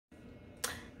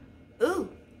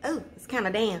kind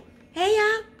of damn. Hey,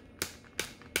 y'all.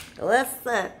 What's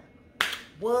up?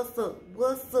 What's up?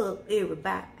 What's up,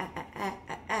 everybody?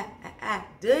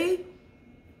 Do you?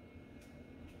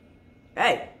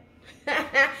 Hey.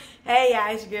 Hey,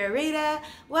 y'all. It's your girl, Rita.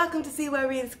 Welcome to See What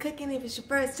Rita's Cooking. If it's your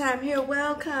first time here,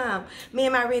 welcome. Me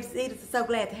and my RitasEatas are so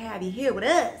glad to have you here with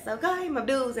us. Okay, my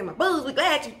dudes and my boos, we're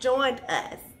glad you joined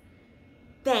us.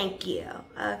 Thank you.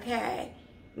 Okay.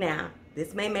 Now,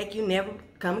 this may make you never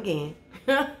come again.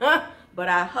 But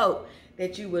I hope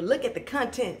that you will look at the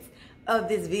contents of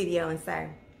this video and say,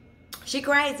 she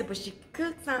crazy, but she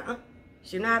cooks something.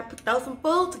 She know how to throw some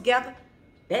food together.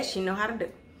 That she know how to do.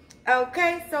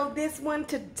 Okay, so this one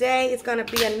today is going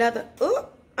to be another,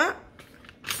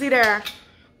 see there.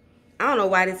 I don't know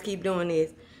why this keep doing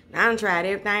this. I done tried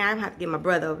everything. I'm going to have to get my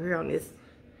brother over here on this.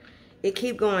 It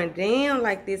keep going down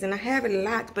like this, and I have it a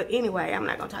lot. But anyway, I'm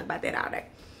not going to talk about that all day.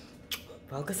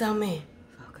 Focus on me.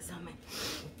 Focus on me.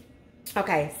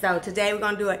 Okay, so today we're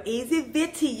going to do an easy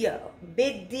video.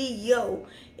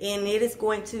 And it is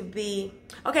going to be,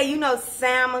 okay, you know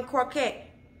salmon croquette.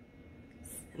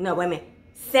 No, wait a minute.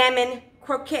 Salmon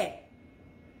croquette.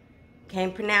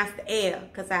 Can't pronounce the L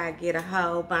because I get a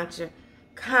whole bunch of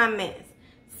comments.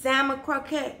 Salmon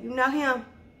croquette, you know him?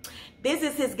 This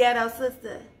is his ghetto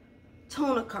sister,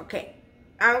 Tuna Croquette.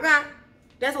 Okay?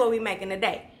 That's what we're making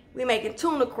today. We're making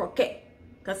tuna croquette.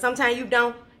 Because sometimes you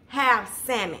don't have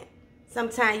salmon.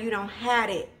 Sometimes you don't have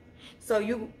it. So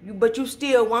but you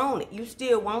still want it. You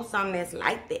still want something that's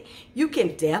like that. You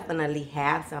can definitely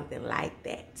have something like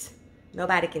that.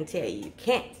 Nobody can tell you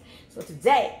can't. So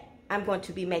today, I'm going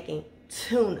to be making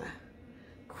tuna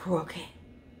croquette.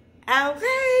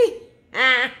 Okay?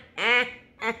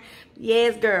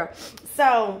 Yes, girl.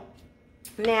 So,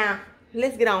 now,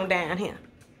 let's get on down here.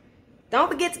 Don't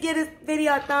forget to give this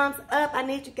video a thumbs up. I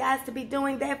need you guys to be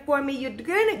doing that for me. You're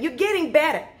getting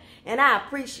better. And I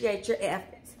appreciate your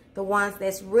efforts. The ones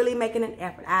that's really making an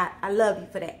effort. I love you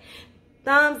for that.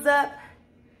 Thumbs up.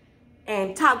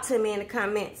 And talk to me in the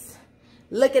comments.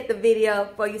 Look at the video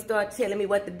before you start telling me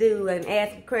what to do and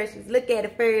asking questions. Look at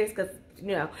it first because,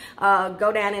 you know,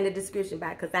 go down in the description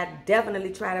box because I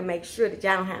definitely try to make sure that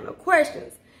y'all don't have no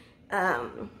questions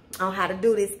on how to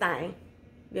do this thing.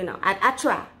 You know, I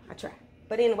try.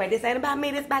 But anyway, this ain't about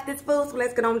me. This about this food, so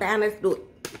let's get on down. Let's do it.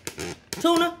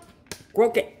 Tuna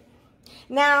croquette.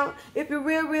 Now, if you're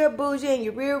real bougie and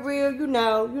you're real,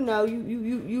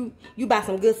 you buy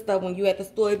some good stuff when you at the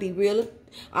store. It be real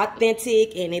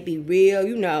authentic and it be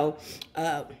real,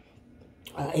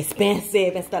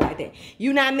 expensive and stuff like that.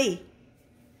 You not me,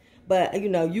 but you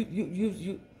know,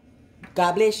 you.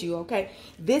 God bless you. Okay,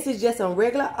 this is just some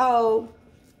regular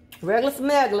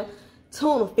smuggler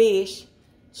tuna fish,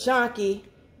 chunky,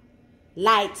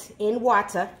 light in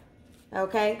water.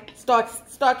 Okay, start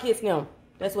kissing them.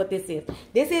 That's what this is.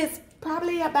 This is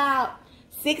probably about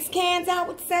 6 cans, I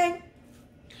would say.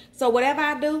 So whatever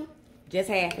I do, just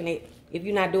halving it if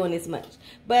you're not doing this much.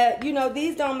 But, you know,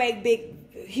 these don't make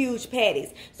huge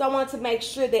patties. So I want to make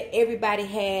sure that everybody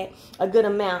had a good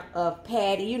amount of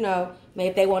patty, you know, maybe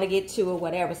if they want to get 2 or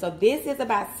whatever. So this is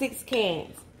about 6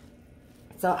 cans.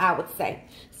 So I would say.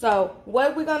 So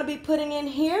what we're going to be putting in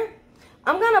here,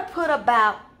 I'm going to put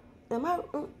about,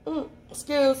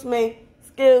 excuse me.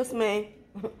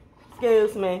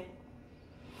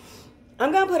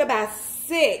 I'm going to put about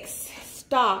 6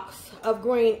 stalks of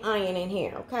green onion in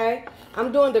here, okay?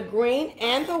 I'm doing the green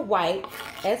and the white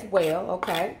as well,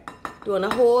 okay? Doing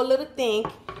a whole little thing.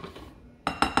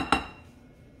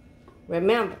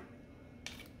 Remember,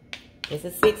 this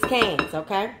is 6 cans,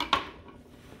 okay?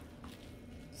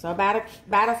 So about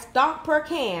a stalk per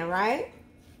can, right?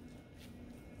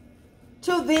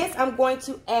 To this, I'm going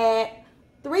to add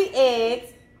 3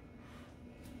 eggs.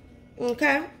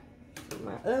 Okay,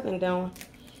 my oven doing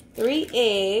 3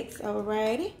 eggs,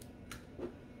 alrighty.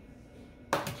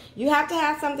 You have to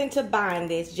have something to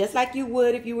bind this, just like you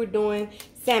would if you were doing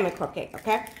salmon croquette,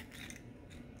 okay?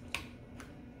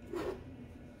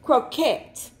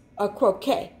 Croquette or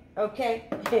croquet, okay?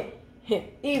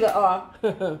 Either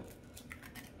or.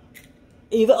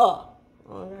 Either or.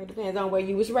 Alright, depends on where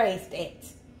you was raised at.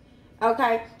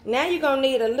 Okay, now you're going to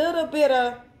need a little bit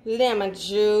of lemon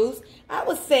juice. I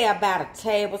would say about a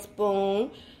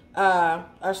tablespoon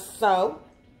or so.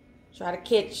 Try to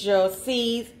catch your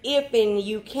seeds if and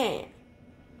you can.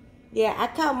 Yeah, I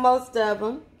caught most of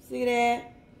them. See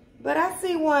that? But I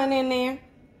see one in there.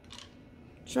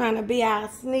 Trying to be all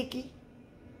sneaky.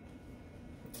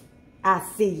 I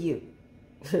see you.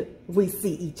 We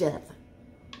see each other.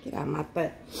 Get out of my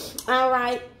butt. All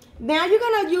right. Now you're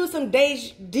going to use some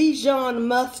Dijon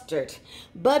mustard.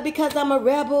 But because I'm a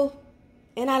rebel,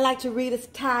 and I like to read this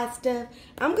Thai stuff,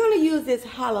 I'm going to use this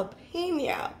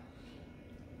jalapeno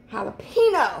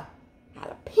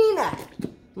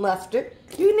mustard.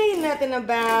 You need nothing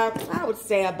about, I would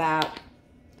say about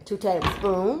 2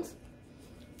 tablespoons.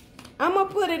 I'm going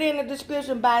to put it in the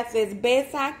description box as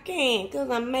best I can because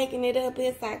I'm making it up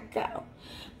as I go.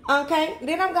 Okay,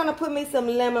 then I'm going to put me some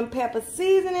lemon pepper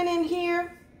seasoning in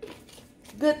here.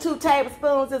 Good 2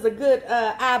 tablespoons is a good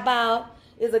eyeball,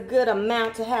 is a good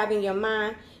amount to have in your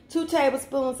mind. 2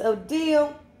 tablespoons of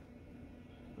dill.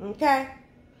 Okay,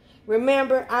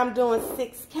 remember I'm doing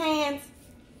 6 cans.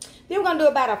 Then we're going to do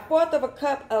about 1/4 of a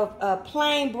cup of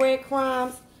plain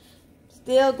breadcrumbs.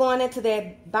 Still going into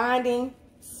that binding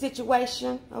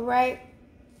situation, all right?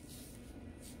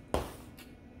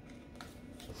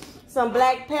 Some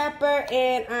black pepper,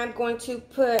 and I'm going to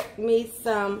put me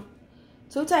some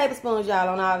 2 tablespoons, y'all,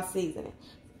 on all the seasoning.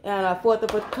 And 1/4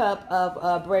 of a cup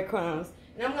of breadcrumbs.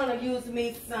 And I'm going to use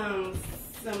me some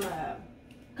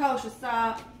kosher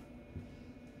salt.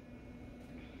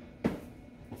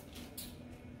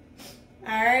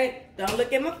 Alright, don't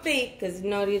look at my feet, because you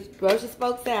know these grocery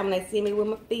folks out when they see me with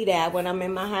my feet out when I'm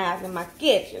in my house, in my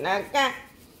kitchen. Okay?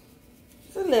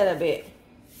 It's a little bit.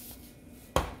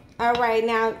 Alright,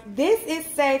 now this is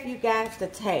safe, you guys, to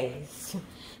taste.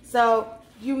 So,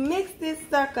 you mix this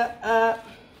sucker up.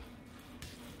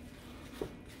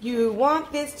 You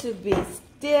want this to be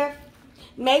stiff.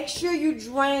 Make sure you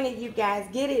drain it, you guys.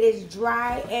 Get it as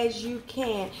dry as you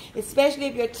can, especially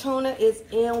if your tuna is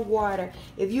in water.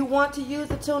 If you want to use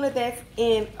the tuna that's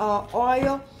in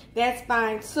oil, that's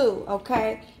fine too,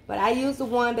 okay? But I use the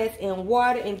one that's in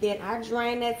water, and then I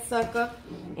drain that sucker,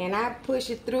 and I push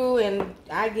it through, and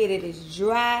I get it as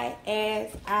dry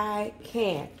as I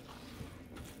can.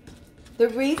 The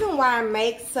reason why I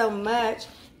make so much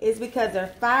is because there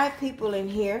are 5 people in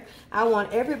here. I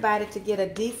want everybody to get a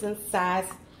decent size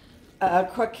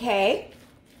croquettes.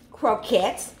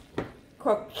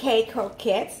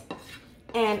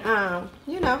 And,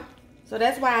 you know, so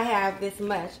that's why I have this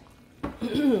much.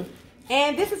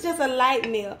 And this is just a light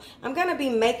meal. I'm going to be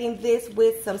making this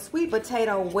with some sweet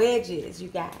potato wedges, you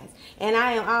guys. And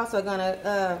I am also going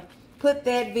to put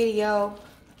that video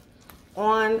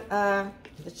on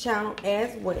the channel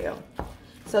as well.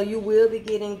 So you will be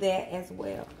getting that as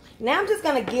well. Now I'm just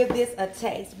going to give this a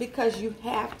taste because you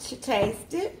have to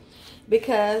taste it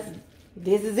because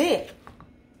this is it.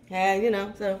 You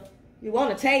know, so you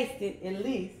want to taste it at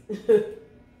least.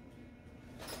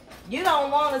 You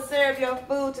don't want to serve your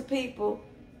food to people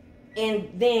and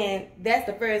then that's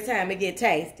the first time it get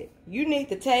tasted. You need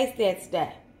to taste that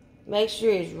stuff. Make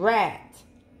sure it's right.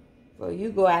 Before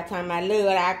you go out time, my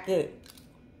Lord, I could.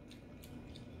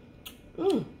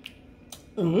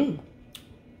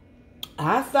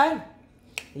 I say,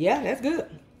 yeah, that's good.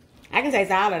 I can taste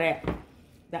all of that.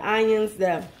 The onions,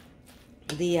 the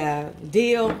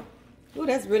dill. Ooh,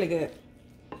 that's really good.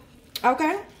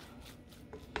 Okay.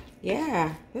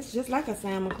 Yeah, it's just like a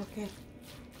salmon croquette.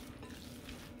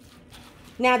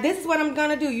 Now, this is what I'm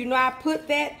gonna do. You know, I put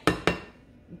that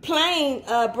plain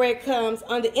breadcrumbs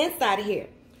on the inside of here.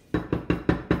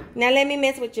 Now, let me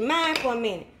mess with your mind for a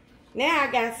minute. Now,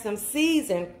 I got some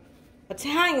seasoned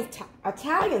Italian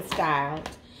style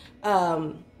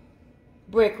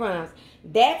breadcrumbs.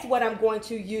 That's what I'm going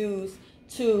to use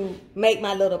to make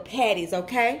my little patties,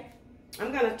 okay?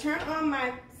 I'm going to turn on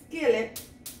my skillet.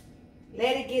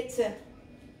 Let it get to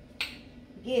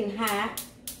getting hot.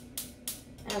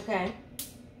 Okay.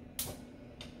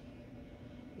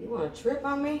 You want to trip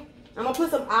on me? I'm going to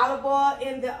put some olive oil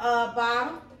in the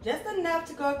bottom. Just enough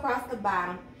to go across the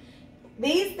bottom.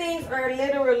 These things are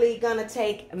literally going to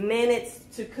take minutes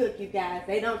to cook, you guys.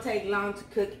 They don't take long to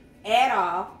cook at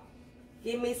all.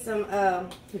 Give me some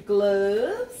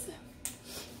gloves.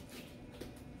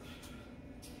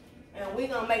 And we're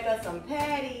going to make us some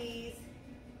patties.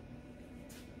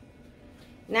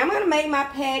 Now I'm going to make my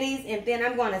patties and then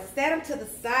I'm going to set them to the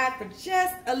side for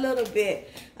just a little bit.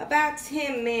 About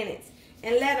 10 minutes.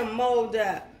 And let them mold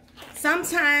up.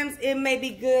 Sometimes it may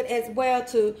be good as well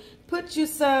to put you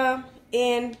some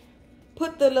in,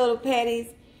 put the little patties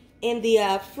in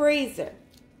the freezer,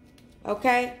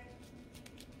 okay?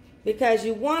 Because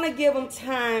you want to give them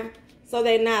time so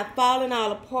they're not falling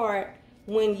all apart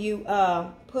when you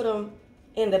put them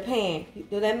in the pan.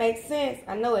 Do that make sense?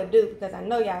 I know it do because I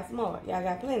know y'all smart. Y'all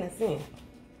got plenty of sense.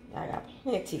 Y'all got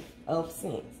plenty of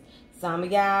sense. Some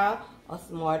of y'all are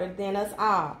smarter than us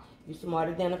all. You're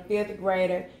smarter than a 5th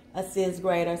grader, a 6th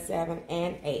grader, 7th,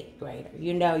 and 8th grader.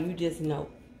 You know, you just know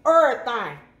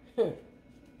everything.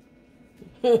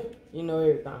 You know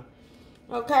everything.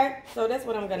 Okay, so that's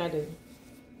what I'm going to do.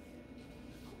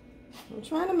 I'm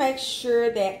trying to make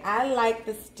sure that I like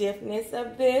the stiffness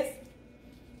of this.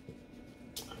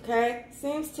 Okay,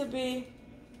 seems to be,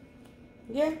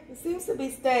 yeah, it seems to be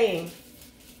staying.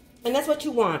 And that's what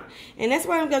you want. And that's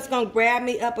why I'm just going to grab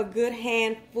me up a good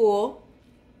handful.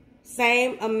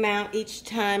 Same amount each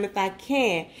time if I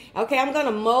can. Okay, I'm going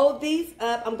to mold these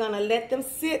up. I'm going to let them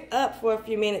sit up for a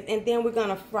few minutes. And then we're going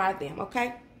to fry them,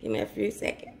 okay? Give me a few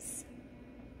seconds.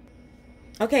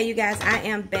 Okay, you guys, I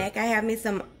am back. I have me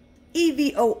some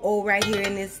EVOO right here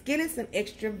in this skillet. Some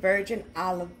extra virgin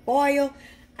olive oil.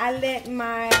 I let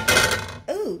my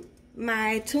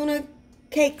tuna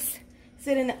cakes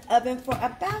sit in the oven for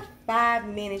about 5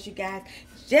 minutes, you guys,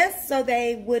 just so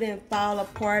they wouldn't fall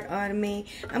apart on me.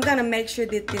 I'm gonna make sure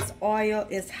that this oil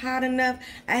is hot enough.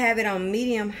 I have it on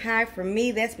medium high for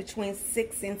me. That's between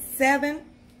 6 and 7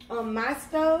 on my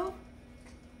stove.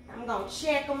 I'm gonna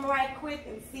check them right quick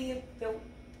and see if the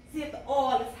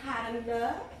oil is hot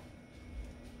enough.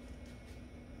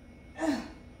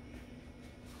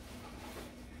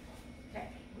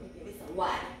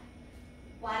 Water.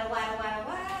 Water, water, water,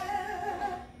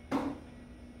 water.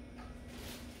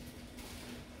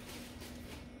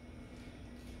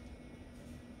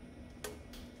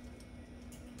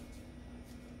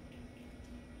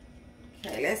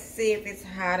 Okay, let's see if it's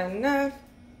hot enough.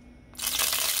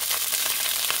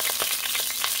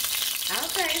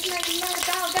 Okay, it's making another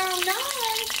doggone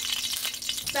noise.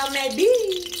 So maybe.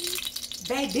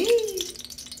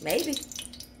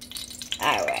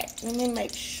 All right, let me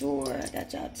make sure I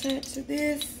got y'all turned to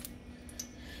this.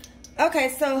 Okay,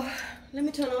 so let me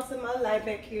turn on some more light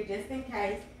back here just in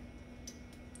case.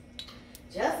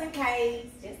 Just in case.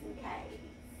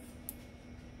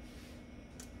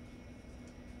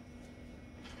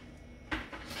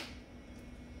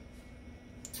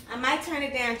 I might turn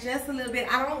it down just a little bit.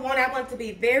 I want it to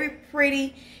be very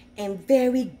pretty and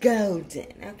very golden,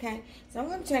 okay? So I'm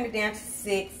going to turn it down to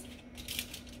 6.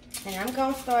 And I'm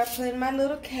going to start putting my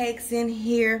little cakes in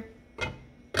here. There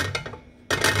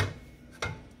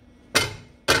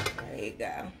you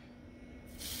go.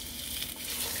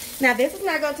 Now, this is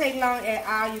not going to take long at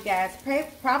all, you guys.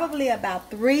 Probably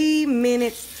about 3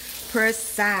 minutes per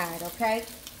side, okay?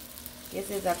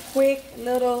 This is a quick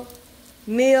little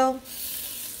meal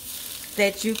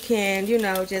that you can, you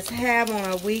know, just have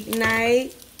on a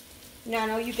weeknight. Now, I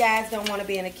know you guys don't want to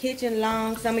be in the kitchen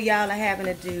long. Some of y'all are having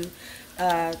to do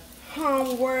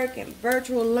homework and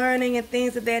virtual learning and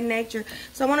things of that nature.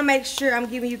 So I want to make sure I'm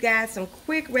giving you guys some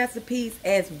quick recipes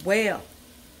as well.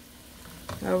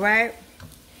 Alright?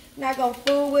 Not going to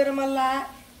fool with them a lot.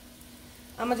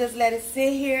 I'm going to just let it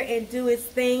sit here and do its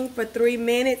thing for 3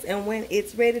 minutes. And when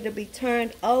it's ready to be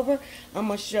turned over, I'm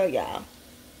going to show y'all.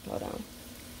 Hold on.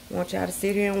 I want y'all to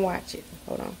sit here and watch it.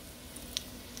 Hold on.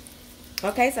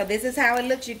 Okay, so this is how it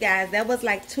looks, you guys. That was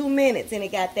like 2 minutes and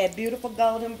it got that beautiful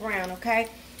golden brown, okay?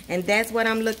 And that's what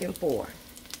I'm looking for.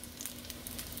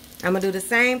 I'm going to do the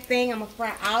same thing. I'm going to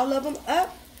fry all of them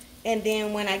up. And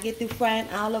then when I get through frying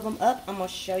all of them up, I'm going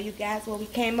to show you guys what we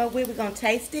came up with. We're going to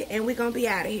taste it and we're going to be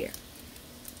out of here.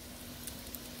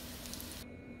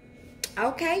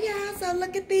 Okay, y'all. So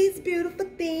look at these beautiful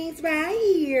things right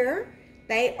here.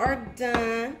 They are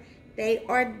done. They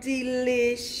are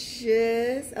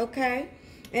delicious, okay?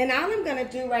 And all I'm going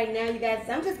to do right now, you guys,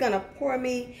 I'm just going to pour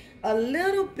me a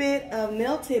little bit of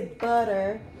melted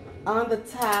butter on the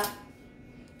top.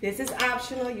 This is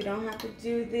optional. You don't have to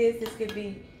do this. This could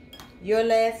be your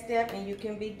last step and you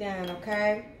can be done,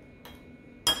 okay?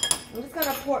 I'm just going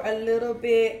to pour a little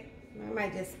bit. I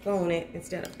might just spoon it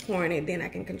instead of pouring it. Then I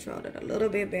can control it a little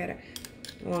bit better.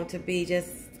 I want it to be just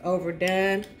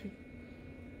overdone.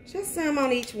 Just some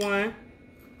on each one.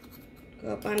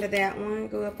 Go up under that one.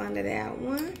 Go up under that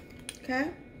one. Okay?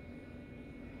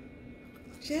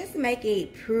 Just make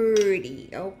it pretty.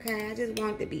 Okay? I just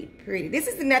want it to be pretty. This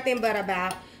is nothing but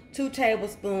about 2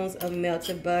 tablespoons of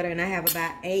melted butter. And I have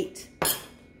about 8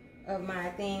 of my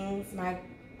things. My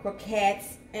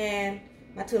croquettes and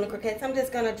my tuna croquettes. I'm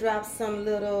just going to drop some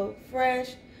little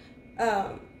fresh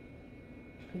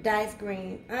diced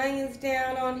green onions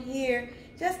down on here.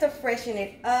 Just to freshen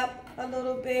it up a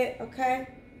little bit, okay?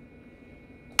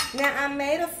 Now, I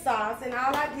made a sauce, and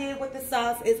all I did with the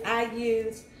sauce is I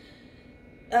used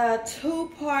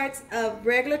 2 parts of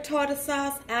regular tartar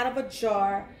sauce out of a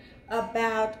jar,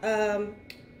 about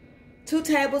 2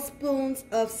 tablespoons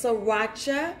of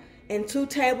sriracha, and 2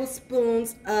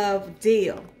 tablespoons of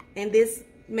dill. And this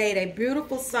made a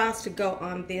beautiful sauce to go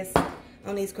on these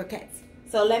croquettes.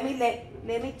 So let me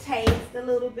taste a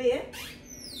little bit.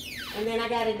 And then I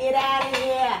gotta get out of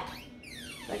here.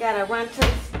 I gotta run to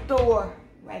the store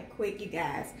right quick, you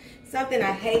guys. Something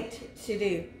I hate to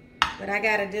do. but I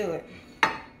gotta do it.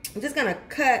 I'm just gonna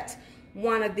cut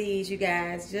one of these, you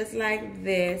guys, just like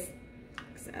this.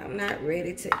 So I'm not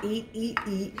ready to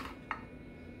eat.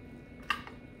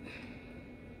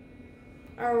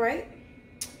 All right.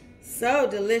 So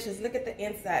delicious. Look at the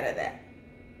inside of that.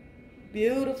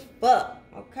 Beautiful.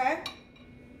 Okay.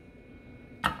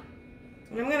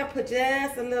 And I'm gonna put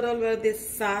just a little bit of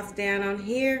this sauce down on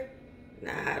here.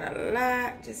 Not a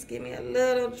lot. Just give me a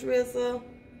little drizzle.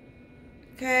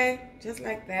 Okay, just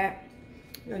like that.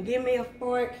 You're gonna give me a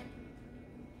fork.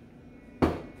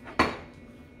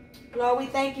 Lord, we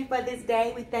thank you for this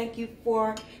day. We thank you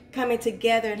for coming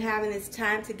together and having this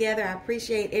time together. I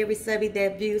appreciate every subby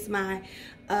that views my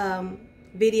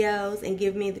videos and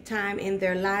give me the time in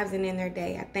their lives and in their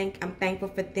day. I'm thankful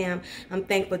for them. I'm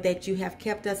thankful that you have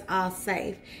kept us all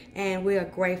safe, and we are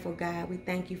grateful, God. We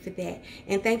thank you for that.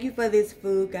 And thank you for this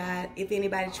food, God. If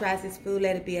anybody tries this food,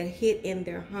 let it be a hit in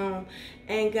their home.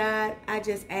 And God, I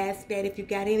just ask that if you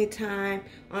got any time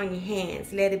on your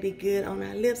hands, let it be good on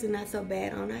our lips and not so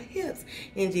bad on our hips.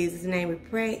 In Jesus' name we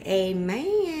pray.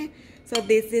 Amen. So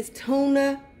this is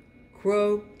tuna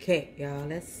croquette, y'all.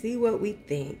 Let's see what we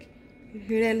think. You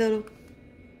hear that little,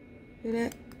 hear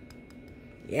that?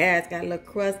 Yeah, it's got a little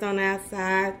crust on the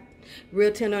outside,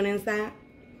 real tender on the inside.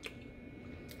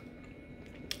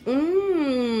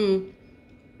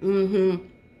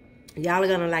 Y'all are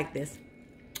gonna like this.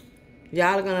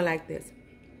 Y'all are gonna like this.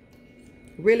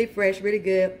 Really fresh, really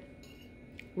good,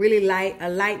 really light, a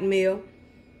light meal.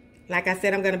 Like I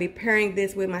said, I'm gonna be pairing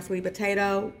this with my sweet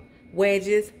potato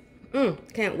wedges.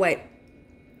 Can't wait.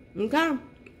 Okay,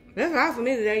 that's all for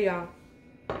me today, y'all.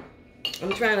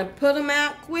 I'm trying to put them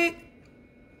out quick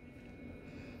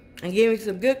and give you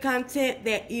some good content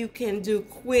that you can do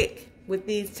quick with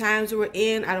these times we're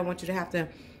in. I don't want you to have to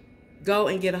go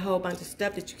and get a whole bunch of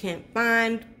stuff that you can't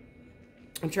find.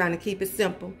 I'm trying to keep it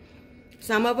simple.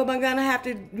 Some of them are gonna have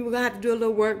to, you're gonna have to do a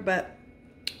little work, but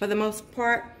for the most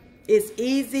part, it's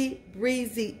easy,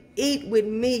 breezy, eat with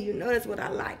me. You know that's what I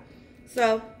like.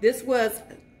 So this was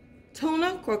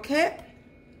tuna croquette,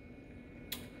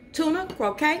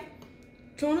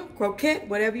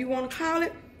 whatever you want to call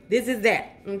it. This is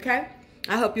that, okay?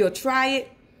 I hope you'll try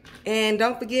it. And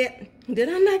don't forget, did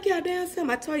I knock y'all down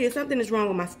some? I told you something is wrong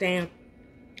with my stand.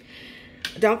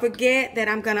 Don't forget that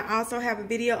I'm going to also have a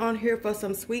video on here for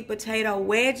some sweet potato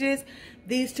wedges.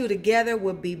 These two together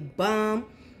will be bomb.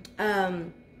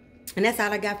 And that's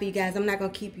all I got for you guys. I'm not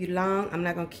going to keep you long. I'm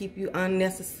not going to keep you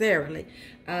unnecessarily.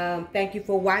 Thank you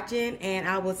for watching, and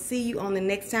I will see you on the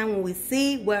next time when we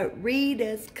see what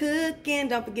Rita's cooking.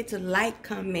 Don't forget to like,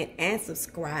 comment, and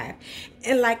subscribe.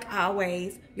 And like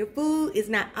always, your food is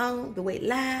not on the way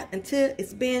live until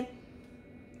it's been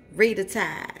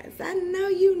RitasEatas. I know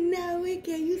you know it.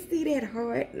 Can you see that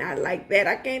heart? Not like that.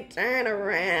 I can't turn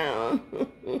around.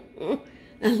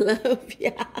 I love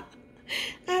y'all.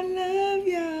 I love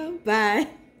y'all. Bye.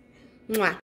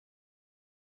 Mwah.